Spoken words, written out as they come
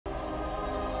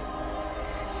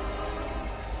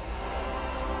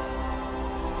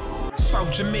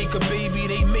South Jamaica, baby,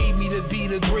 they made me to be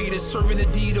the greatest. Serving the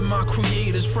deed of my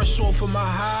creators, fresh off of my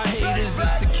high haters.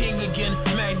 It's the king again,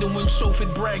 Magdalene, Chauffeur,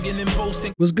 bragging and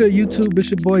boasting. What's good, YouTube? It's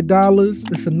your boy Dollars.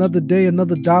 It's another day,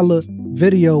 another dollar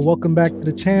video. Welcome back to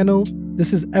the channel.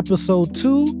 This is episode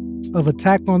 2 of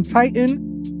Attack on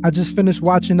Titan. I just finished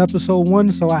watching episode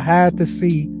 1, so I had to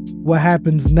see what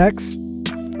happens next.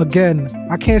 Again,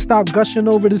 I can't stop gushing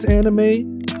over this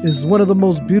anime. It's one of the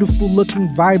most beautiful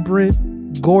looking, vibrant,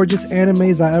 gorgeous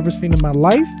animes I ever seen in my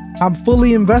life. I'm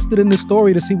fully invested in this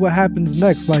story to see what happens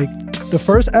next. Like, the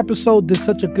first episode did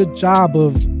such a good job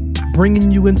of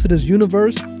bringing you into this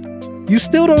universe. You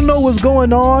still don't know what's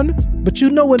going on, but you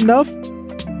know enough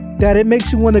that it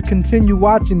makes you want to continue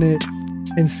watching it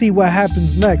and see what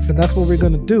happens next, and that's what we're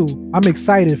gonna do. I'm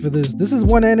excited for this. This is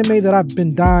one anime that I've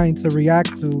been dying to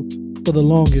react to for the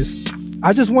longest.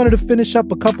 I just wanted to finish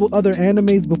up a couple other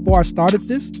animes before I started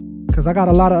this, because I got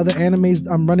a lot of other animes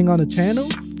I'm running on the channel,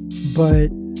 but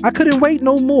I couldn't wait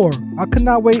no more. I could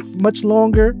not wait much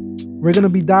longer. We're gonna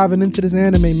be diving into this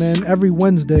anime, man, every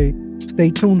Wednesday. Stay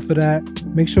tuned for that.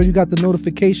 Make sure you got the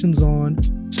notifications on.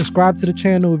 Subscribe to the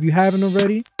channel if you haven't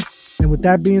already. And with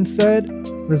that being said,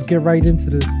 let's get right into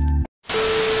this.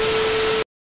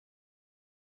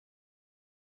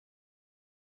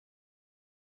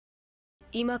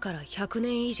 今から100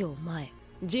年以上前、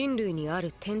人類にあ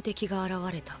る天敵が現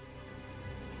れた。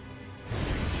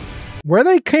Where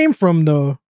they came from,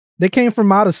 though? They came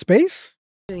from out of space?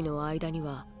 人類の間に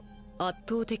は圧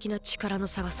倒的な力の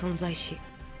差が存在し、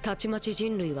たちまち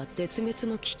人類は絶滅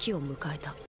の危機を迎え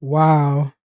た。Wow.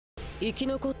 生き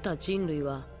残った人類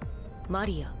はマ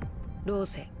リア、ロー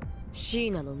ゼ、シ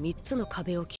ーナの3つの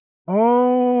壁を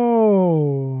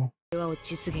Oh.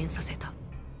 実現させた。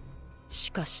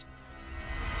しかし、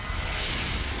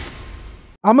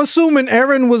I'm assuming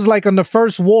Eren was like on the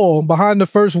first wall, behind the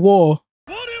first wall.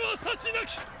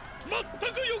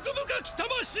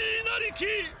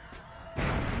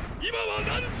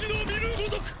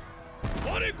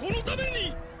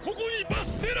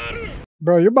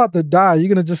 Bro, you're about to die. You're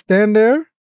gonna just stand there?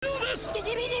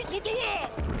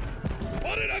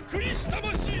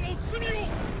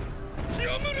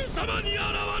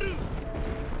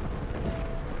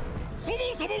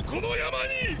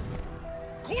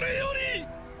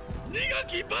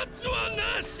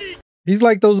 He's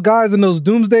like those guys in those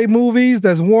doomsday movies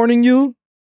that's warning you,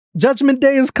 Judgment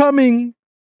Day is coming,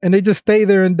 and they just stay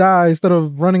there and die instead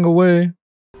of running away.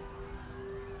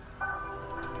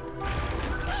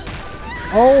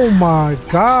 Oh my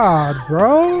God,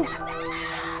 bro.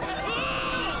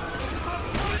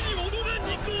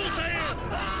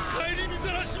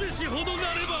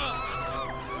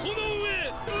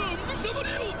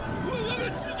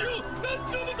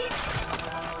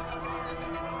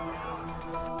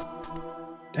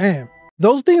 Damn,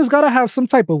 those things gotta have some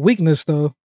type of weakness,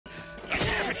 though.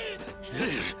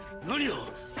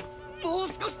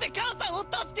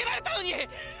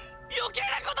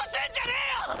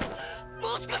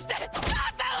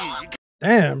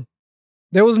 Damn,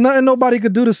 there was nothing nobody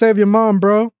could do to save your mom,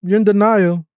 bro. You're in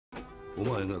denial.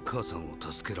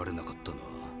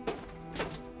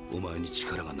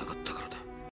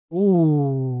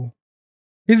 Ooh,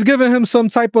 he's giving him some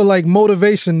type of like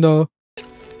motivation, though.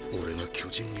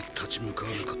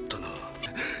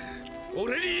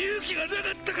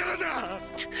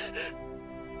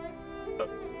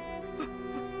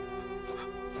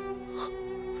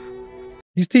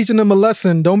 He's teaching them a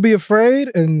lesson. Don't be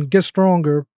afraid and get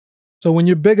stronger. So when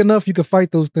you're big enough, you can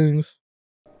fight those things.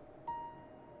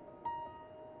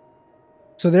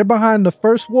 So they're behind the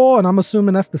first wall, and I'm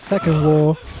assuming that's the second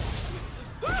wall.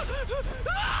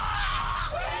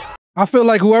 I feel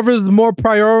like whoever's the more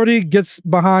priority gets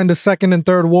behind the second and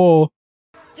third wall.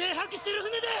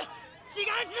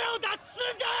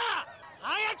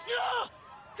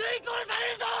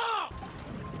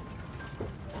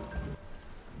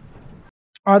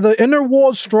 Are the inner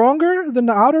walls stronger than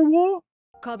the outer wall?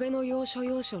 壁の要所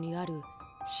要所にある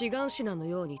シガンシナの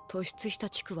ように突出した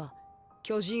地区は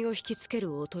巨人を引きつけ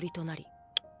るおとりとなり、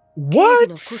警備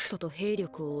のコストと兵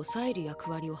力を抑える役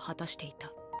割を果たしてい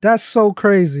た。That's so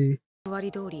crazy. 役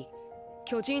割通り、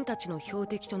巨人たちの標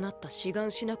的となったシガン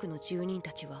シナ区の住人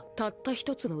たちはたった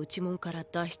一つの内門から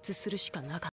脱出するしか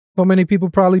なかった。So many people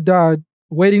probably died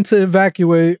waiting to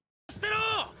evacuate.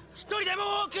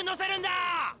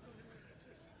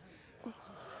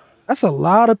 That's a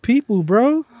lot of people,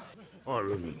 bro.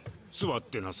 座っ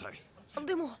てなさい。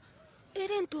でもエ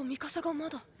レンとミカサがま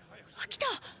だ。来た。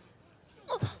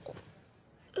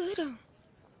エレン。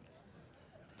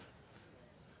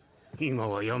今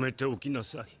はやめておきな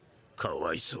さい。か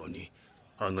わいそうに。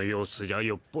あの様子じゃ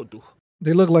よっぽど。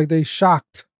They look like they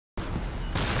shocked.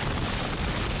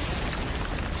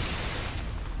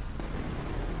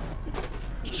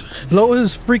 Blow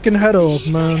his freaking head off,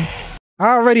 man.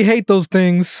 I already hate those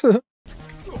things.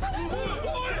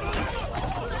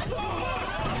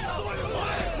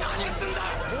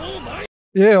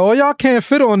 Yeah, all y'all can't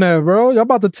fit on that, bro. Y'all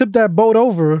about to tip that boat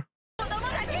over.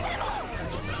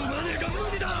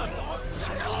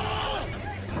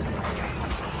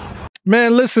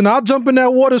 Man, listen, I'll jump in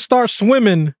that water, start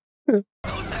swimming.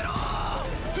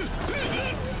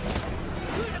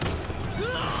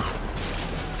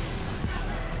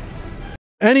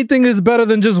 Anything is better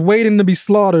than just waiting to be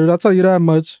slaughtered, I'll tell you that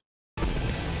much.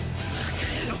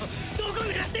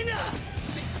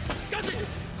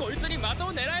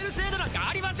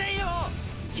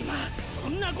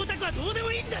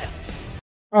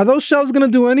 Are those shells gonna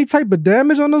do any type of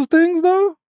damage on those things,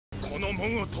 though?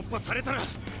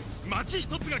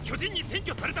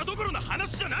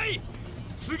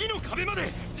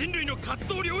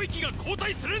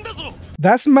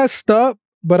 That's messed up,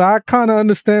 but I kind of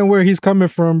understand where he's coming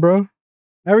from, bro.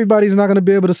 Everybody's not gonna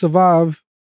be able to survive.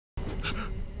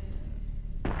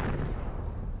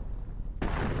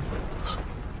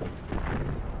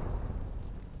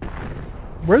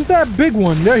 Where's that big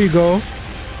one? There you go.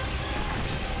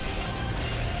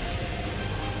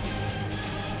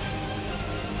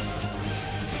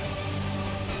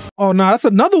 Oh, no, that's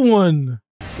another one.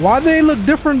 Why they look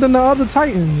different than the other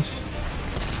Titans?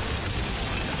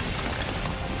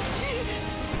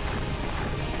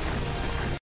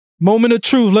 Moment of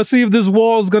truth. Let's see if this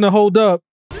wall is going to hold up.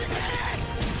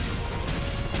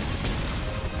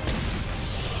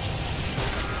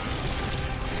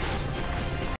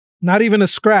 Not even a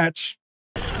scratch.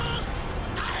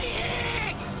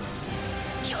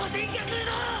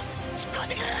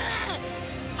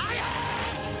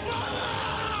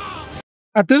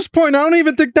 At this point, I don't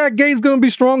even think that gate's gonna be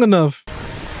strong enough.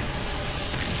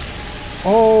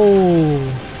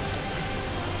 Oh.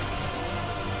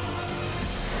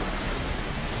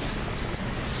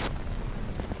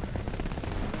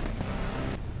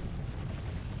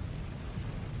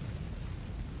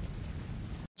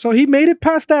 So he made it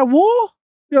past that wall?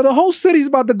 Yo, the whole city's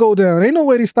about to go down. Ain't no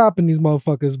way they stopping these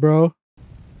motherfuckers, bro.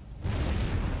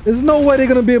 There's no way they're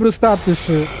gonna be able to stop this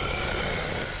shit.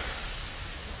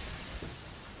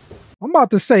 I'm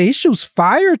about to say, he shoots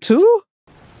fire too?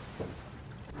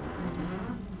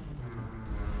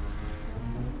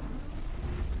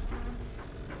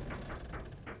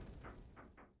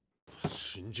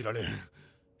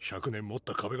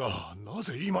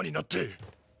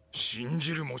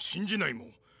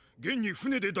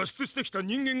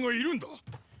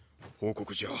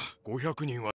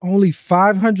 Only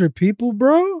 500 people,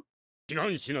 bro?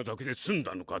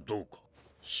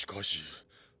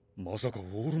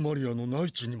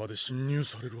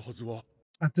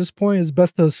 At this point, it's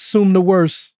best to assume the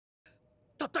worst.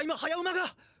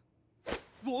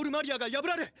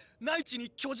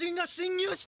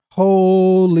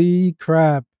 Holy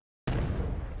crap.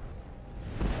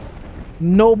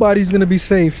 Nobody's gonna be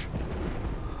safe.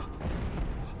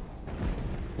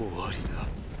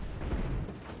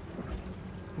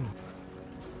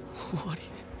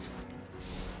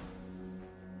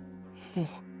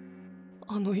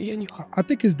 I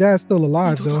think his dad's still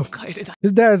alive, though.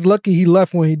 His dad's lucky he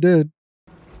left when he did.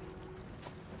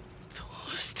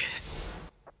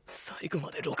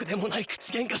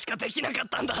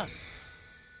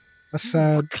 That's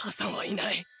sad.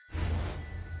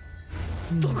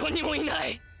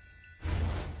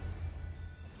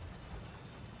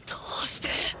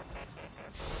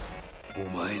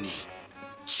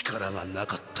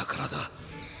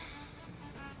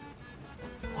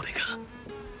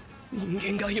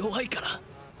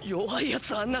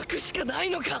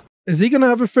 Is he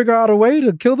gonna ever figure out a way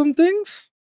to kill them things?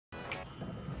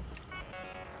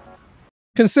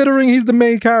 Considering he's the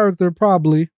main character,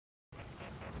 probably.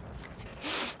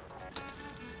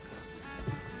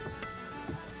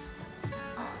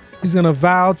 He's gonna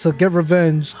vow to get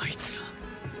revenge.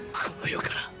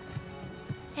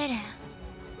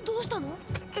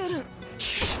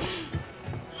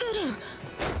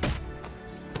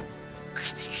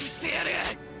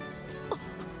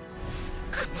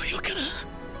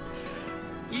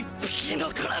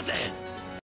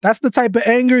 That's the type of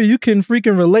anger you can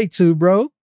freaking relate to, bro.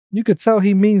 You could tell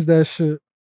he means that shit.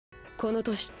 この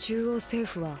年、中央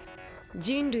政府は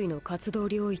人類の活動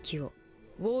領域を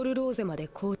ウォールローゼまで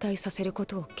後退させるこ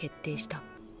とを決定した。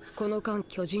この間、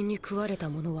巨人に食われた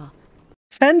ものは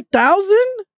 10,000?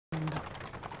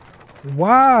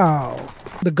 Wow.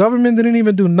 The government didn't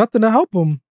even do nothing to help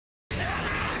him.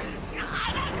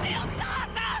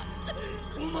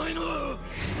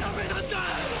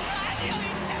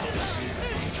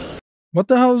 What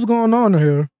the hell is going on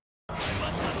here?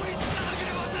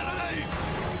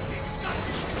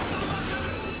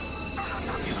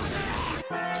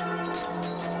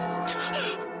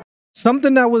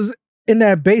 Something that was in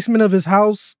that basement of his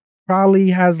house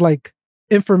probably has like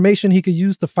information he could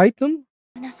use to fight them.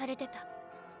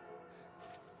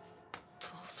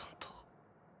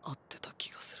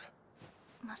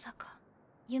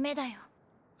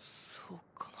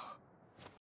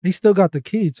 He still got the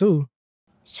key too.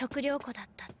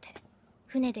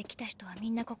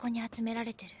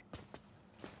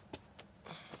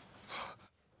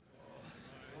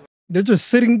 They're just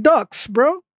sitting ducks,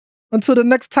 bro, until the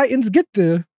next Titans get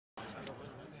there.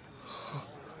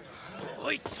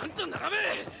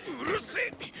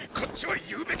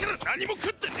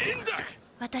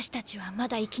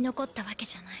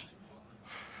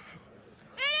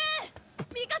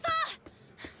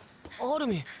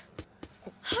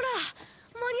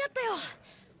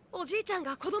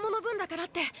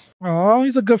 Oh,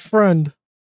 he's a good friend.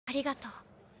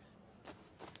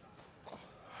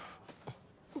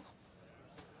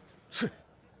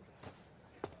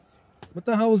 What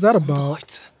the hell was that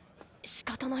about?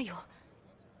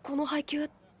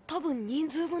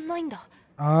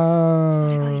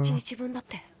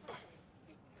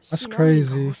 That's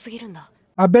crazy.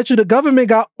 I bet you the government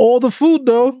got all the food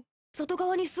though.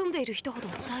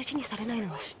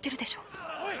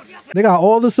 They got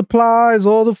all the supplies,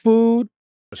 all the food.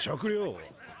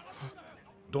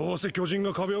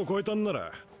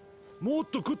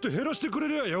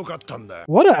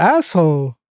 What an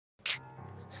asshole.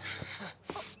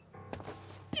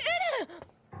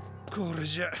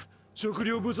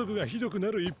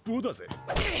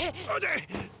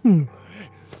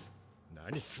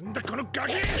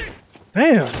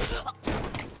 Damn.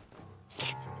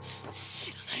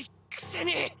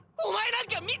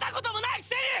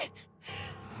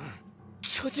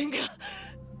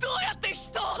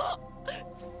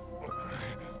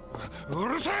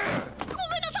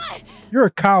 You're a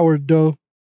coward, though.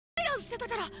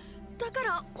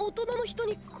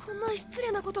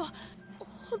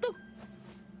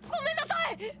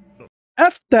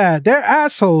 F that. They're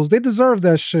assholes. They deserve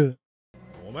that shit.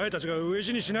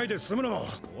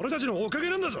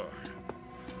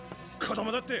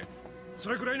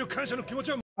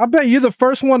 I bet you're the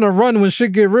first one to run when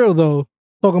shit get real, though.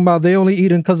 Talking about they only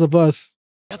eating because of us.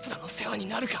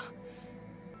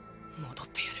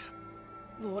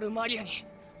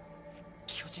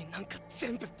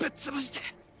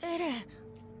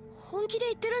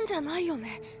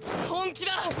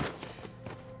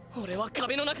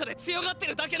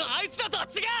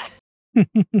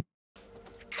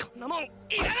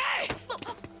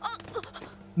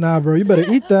 Nah, bro, you better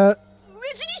eat that.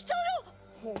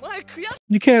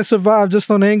 You can't survive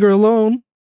just on anger alone.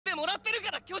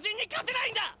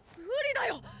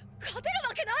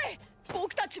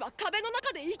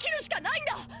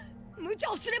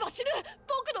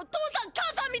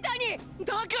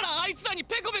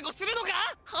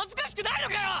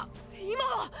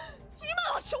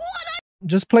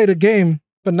 Just play the game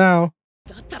for now.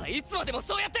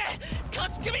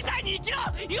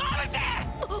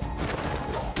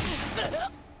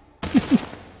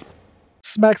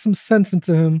 Smack some sense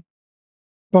into him.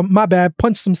 But my bad,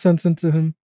 punch some sense into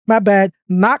him. My bad,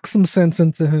 knock some sense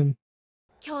into him.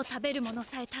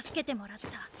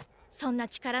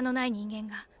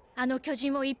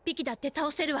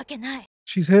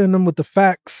 She's hitting him with the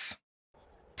facts.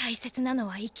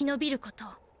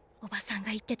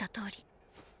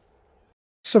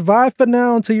 Survive for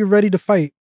now until you're ready to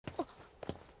fight.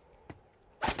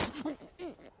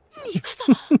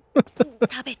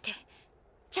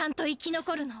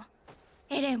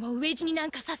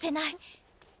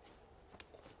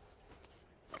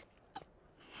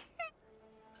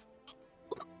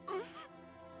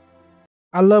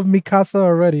 I love Mikasa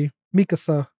already.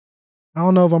 Mikasa. I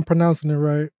don't know if I'm pronouncing it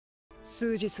right.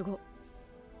 数日後、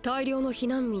大量の避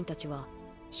難民たちは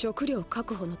食料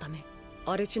確保のため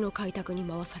荒れ地の開拓に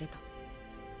回された。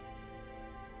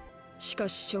しか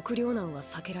し食糧難は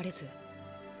避けられず、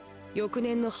翌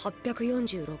年の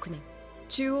846年、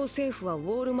中央政府はウ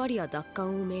ォールマリア奪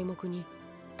還を名目に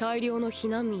大量の避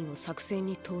難民を作戦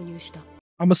に投入した。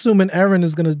I'm assuming Eren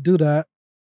is gonna do that.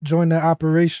 Join that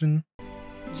operation.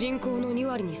 人口の2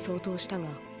割に相当したが、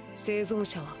生存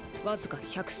者はわずか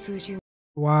百数十。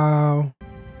Wow.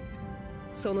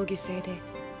 その犠牲で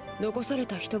残され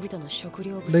た人々の食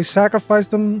料不足。 They sacrificed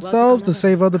themselves to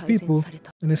save other people,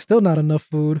 and it's still not enough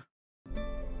food.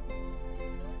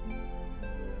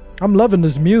 I'm loving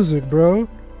this music, bro.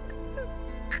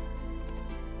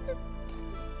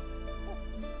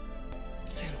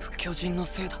 全部巨人の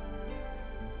せいだ。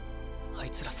あい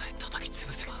つらさえ叩き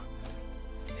潰せば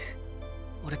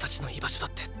俺たちの居場所だっ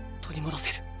て取り戻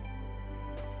せる。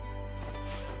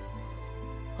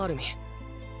アルミン、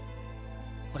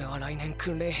俺は来年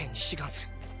訓練兵に志願する。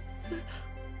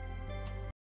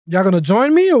 Y'all gonna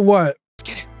join me or what? つ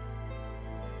ける。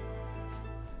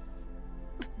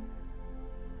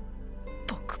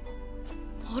僕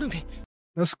もアルミン。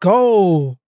 Let's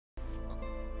go.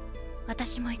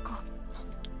 私も行こう。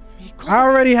 I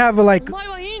already have like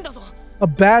a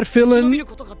bad feeling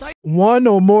one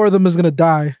or more of them is gonna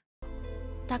die.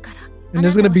 And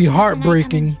it's gonna be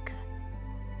heartbreaking.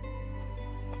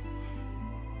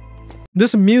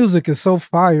 This music is so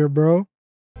fire, bro.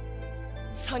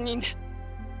 3人で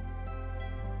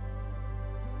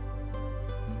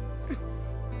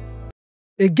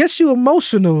It gets you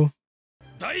emotional.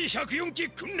 第104期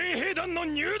訓練兵団の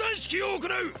入団式を行う。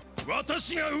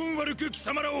私が運悪く貴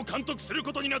様らを監督する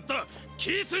ことになった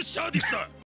キース・シャーディスだ。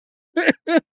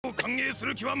歓迎す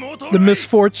る気は毛頭ない。 The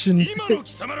misfortune. 今の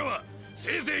貴様らは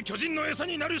せいぜい巨人の餌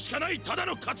になるしかないただ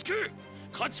の家畜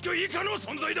以下の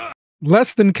存在だ。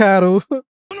 Less than cattle. こ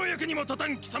の役にも立た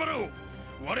ん貴様らを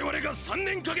我々が3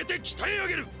年かけて鍛え上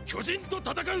げる。巨人と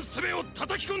戦う術を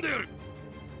叩き込んでやる。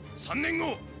3年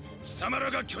後貴様ら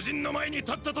が巨人の前に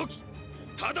立った時、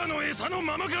ただの餌の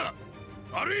ままか、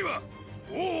あるいは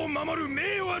王を守る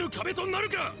名誉ある壁となる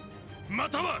か、ま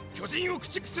たは巨人を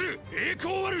駆逐する栄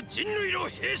光ある人類の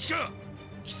兵士か、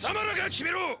貴様らが決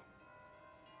めろ。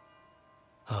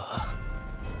ああ、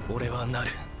俺はな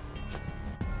る。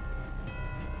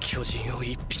巨人を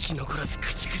一匹残らず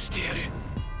駆逐してやる。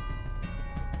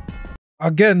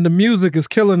 Again, the music is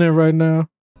killing it right now.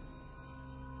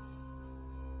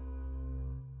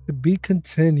 To be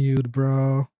continued,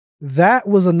 bro. That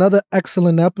was another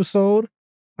excellent episode.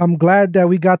 I'm glad that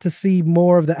we got to see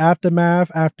more of the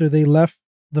aftermath after they left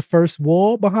the first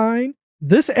wall behind.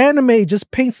 This anime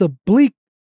just paints a bleak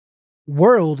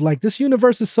world. Like, this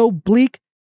universe is so bleak.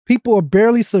 People are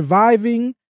barely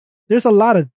surviving. There's a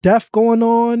lot of death going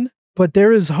on, but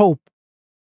there is hope.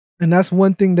 And that's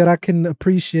one thing that I can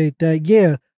appreciate, that,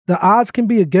 yeah, the odds can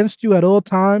be against you at all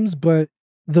times, but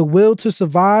the will to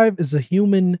survive is a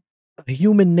human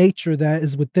nature that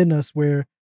is within us, where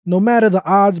no matter the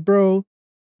odds, bro,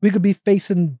 we could be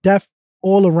facing death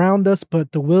all around us,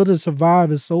 but the will to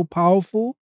survive is so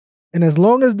powerful. And as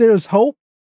long as there's hope,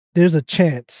 there's a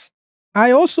chance.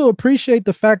 I also appreciate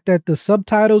the fact that the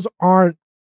subtitles aren't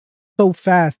so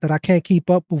fast that I can't keep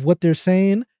up with what they're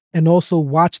saying and also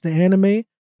watch the anime,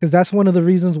 because that's one of the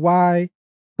reasons why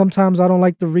sometimes I don't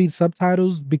like to read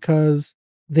subtitles, because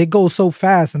they go so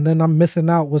fast and then I'm missing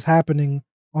out what's happening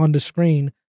on the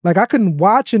screen. Like, I can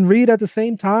watch and read at the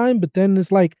same time, but then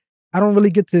it's like I don't really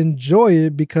get to enjoy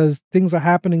it because things are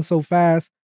happening so fast.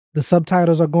 The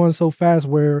subtitles are going so fast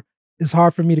where it's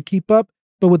hard for me to keep up.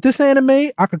 But with this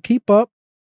anime, I could keep up.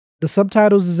 The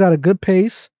subtitles is at a good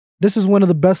pace. This is one of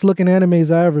the best looking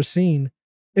animes I ever seen.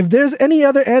 If there's any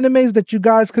other animes that you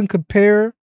guys can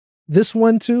compare this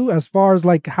one to, as far as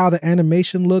like how the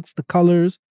animation looks, the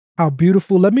colors, how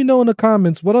beautiful, let me know in the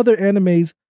comments what other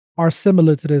animes are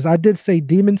similar to this. I did say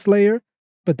Demon Slayer,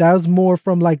 but that was more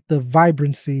from like the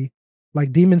vibrancy.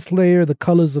 Like Demon Slayer, the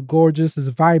colors are gorgeous, it's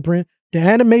vibrant. The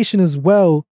animation as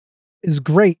well is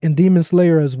great in Demon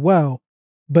Slayer as well.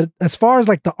 But as far as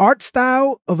like the art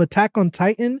style of Attack on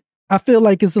Titan, I feel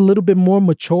like it's a little bit more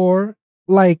mature.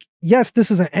 Like, yes, this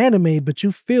is an anime, but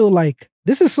you feel like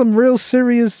this is some real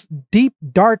serious, deep,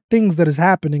 dark things that is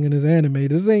happening in this anime.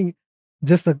 This ain't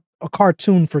just a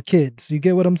cartoon for kids. You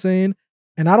get what I'm saying?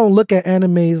 And I don't look at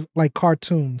animes like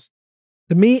cartoons.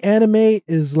 To me, anime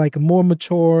is like more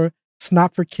mature. It's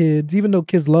not for kids, even though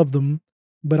kids love them.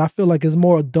 But I feel like it's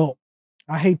more adult.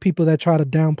 I hate people that try to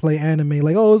downplay anime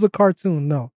like, oh, it's a cartoon.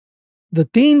 No. The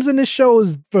themes in this show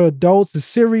is for adults. It's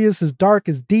serious, it's dark,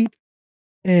 it's deep.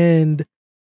 And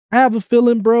I have a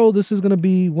feeling, bro, this is going to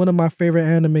be one of my favorite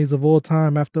animes of all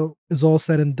time after it's all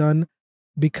said and done,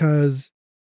 because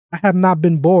I have not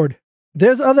been bored.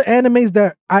 There's other animes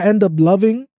that I end up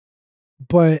loving,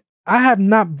 but I have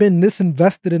not been this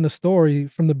invested in the story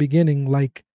from the beginning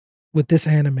like with this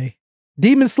anime.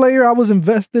 Demon Slayer, I was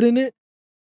invested in it,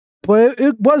 but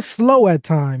it was slow at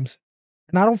times.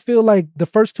 And I don't feel like the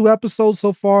first 2 episodes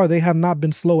so far, they have not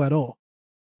been slow at all.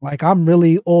 Like, I'm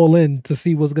really all in to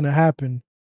see what's going to happen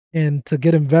and to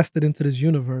get invested into this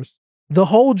universe. The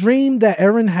whole dream that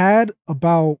Eren had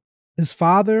about his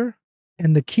father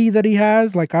and the key that he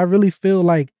has, like, I really feel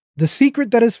like the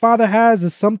secret that his father has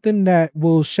is something that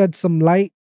will shed some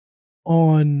light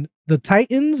on the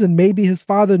Titans, and maybe his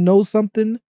father knows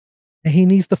something and he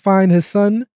needs to find his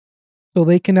son. so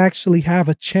they can actually have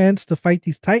a chance to fight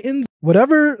these titans.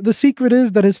 Whatever the secret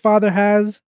is that his father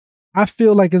has, I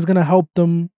feel like it's going to help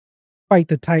them fight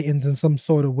the titans in some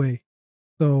sort of way.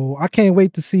 So I can't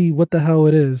wait to see what the hell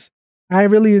it is. I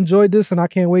really enjoyed this and I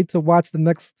can't wait to watch the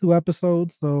next 2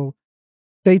 episodes. So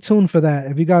stay tuned for that.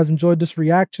 If you guys enjoyed this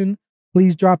reaction,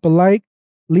 please drop a like,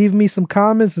 leave me some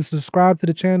comments, and subscribe to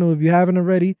the channel if you haven't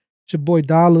already. It's your boy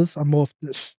Dollars. I'm off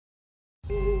this.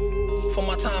 For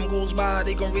my time goes by,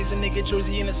 they gon' raise a nigga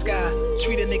jersey in the sky.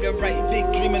 Treat a nigga right, big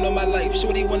dreaming on my life.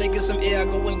 Shorty wanna get some air, I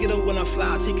go and get her when I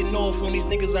fly. Taking off on these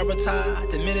niggas I retire.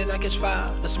 The minute I catch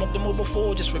fire, I smoked them all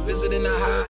before, just revisiting the high.